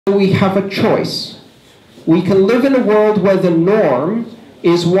We have a choice. We can live in a world where the norm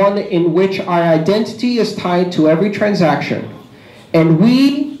is one in which our identity is tied to every transaction, and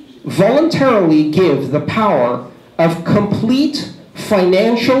we voluntarily give the power of complete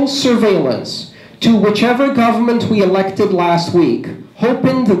financial surveillance to whichever government we elected last week,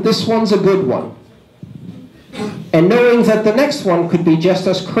 hoping that this one's a good one, and knowing that the next one could be just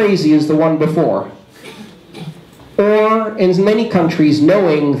as crazy as the one before. Or, in many countries,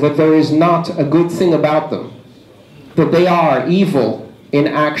 knowing that there is not a good thing about them, that they are evil in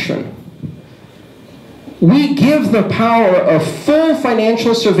action. We give the power of full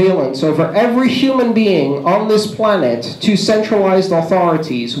financial surveillance over every human being on this planet to centralized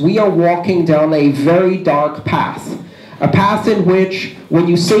authorities. We are walking down a very dark path. A path in which, when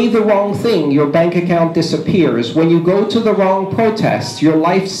you say the wrong thing, your bank account disappears. When you go to the wrong protest, your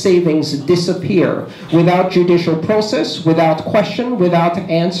life savings disappear without judicial process, without question, without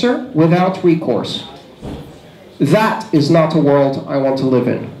answer, without recourse. That is not a world I want to live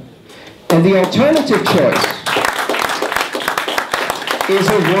in. And the alternative choice is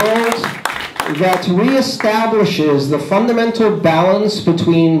a world that reestablishes the fundamental balance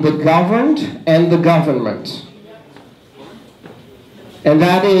between the governed and the government. And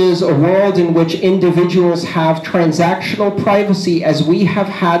that is a world in which individuals have transactional privacy as we have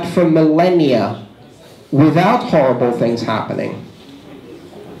had for millennia, without horrible things happening.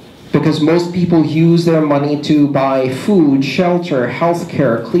 Because most people use their money to buy food, shelter,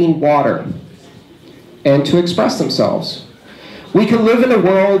 healthcare, clean water, and to express themselves. We can live in a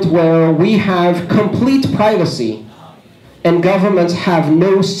world where we have complete privacy and governments have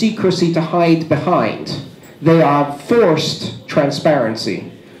no secrecy to hide behind. They are forced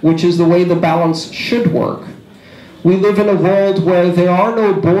transparency, which is the way the balance should work. We live in a world where there are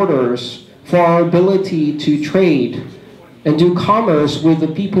no borders for our ability to trade and do commerce with the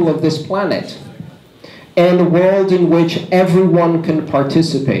people of this planet, and a world in which everyone can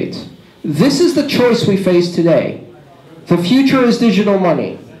participate. This is the choice we face today. The future is digital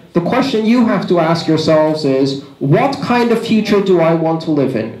money. The question you have to ask yourselves is, what kind of future do I want to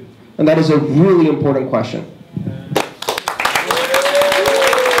live in? And that is a really important question.